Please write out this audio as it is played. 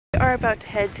are about to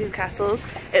head to the castles.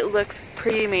 It looks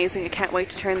pretty amazing. I can't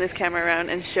wait to turn this camera around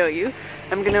and show you.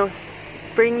 I'm gonna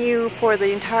bring you for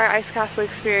the entire ice castle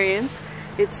experience.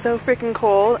 It's so freaking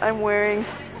cold. I'm wearing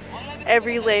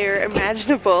every layer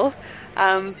imaginable,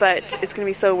 but it's gonna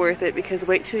be so worth it because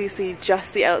wait till you see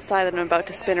just the outside that I'm about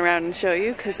to spin around and show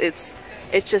you because it's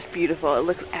just beautiful. It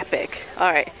looks epic.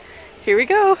 Alright, here we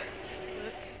go.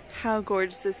 How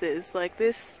gorgeous this is. Like,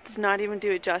 this does not even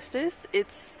do it justice.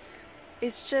 It's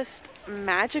just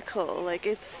magical. Like,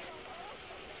 it's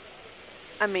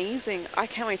amazing. I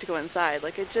can't wait to go inside.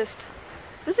 Like, it just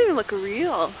doesn't even look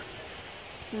real.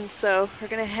 And so we're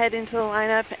gonna head into the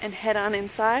lineup and head on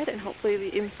inside, and hopefully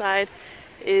the inside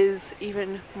is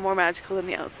even more magical than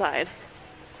the outside.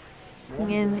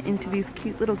 Into these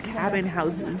cute little cabin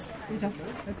houses.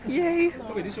 Yay!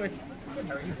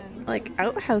 Like,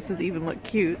 outhouses even look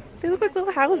cute. They look like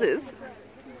little houses.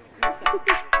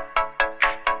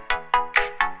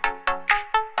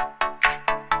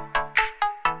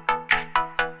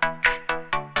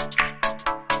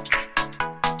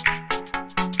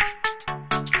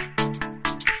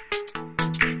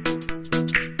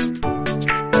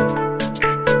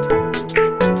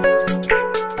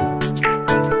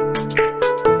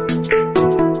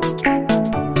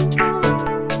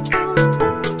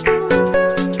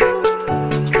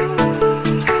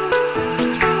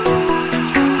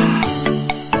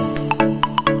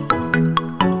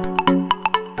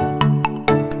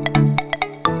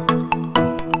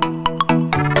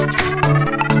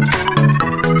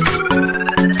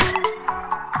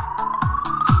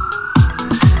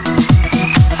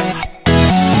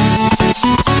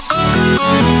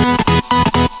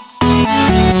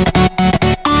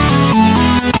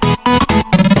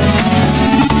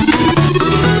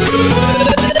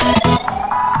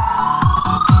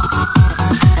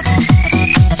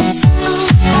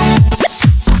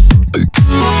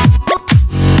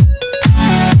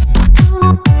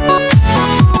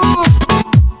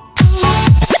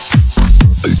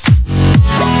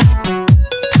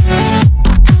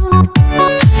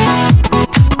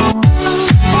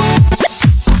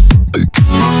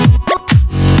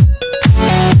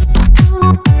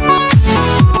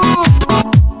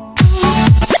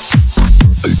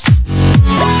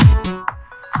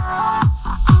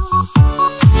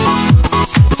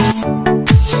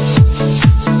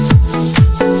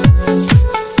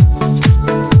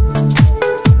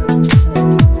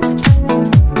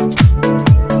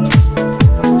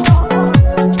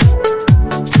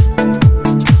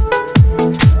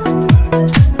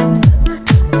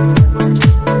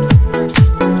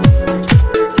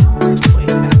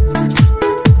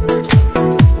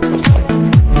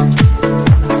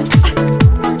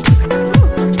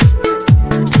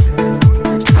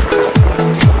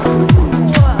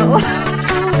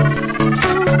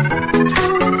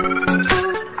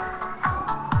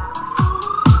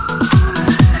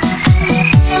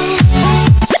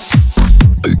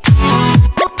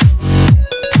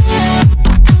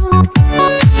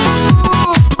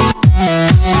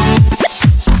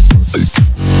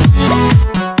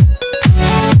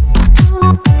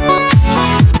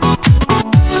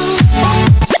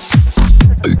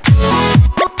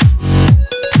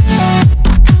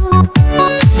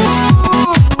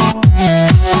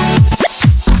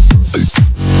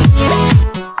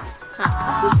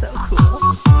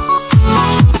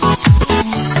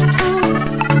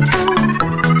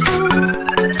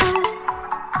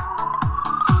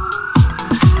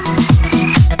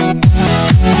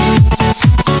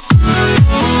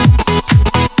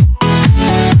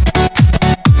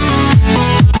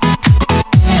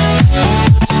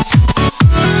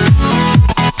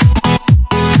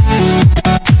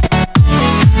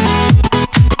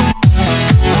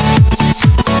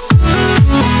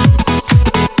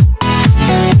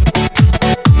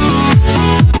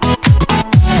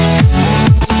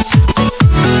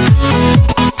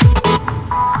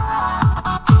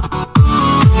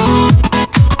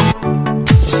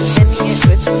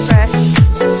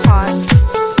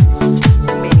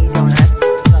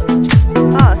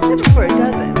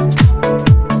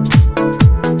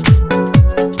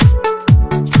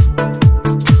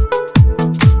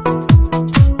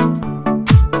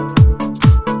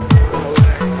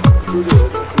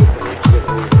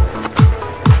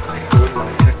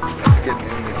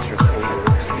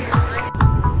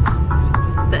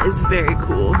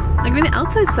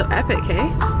 outside's so epic, hey?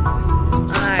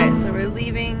 Alright, so we're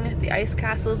leaving the ice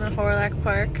castles in Hawrelak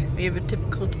Park. We have a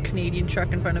typical Canadian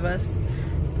truck in front of us.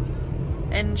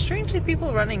 And strangely,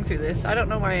 people running through this. I don't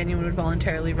know why anyone would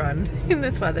voluntarily run in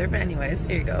this weather, but anyways,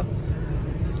 here you go.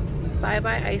 Bye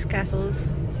bye ice castles.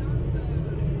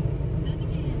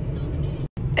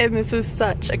 And this was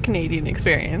such a Canadian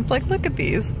experience. Like, look at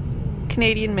these.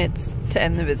 Canadian mitts to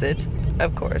end the visit,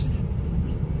 of course.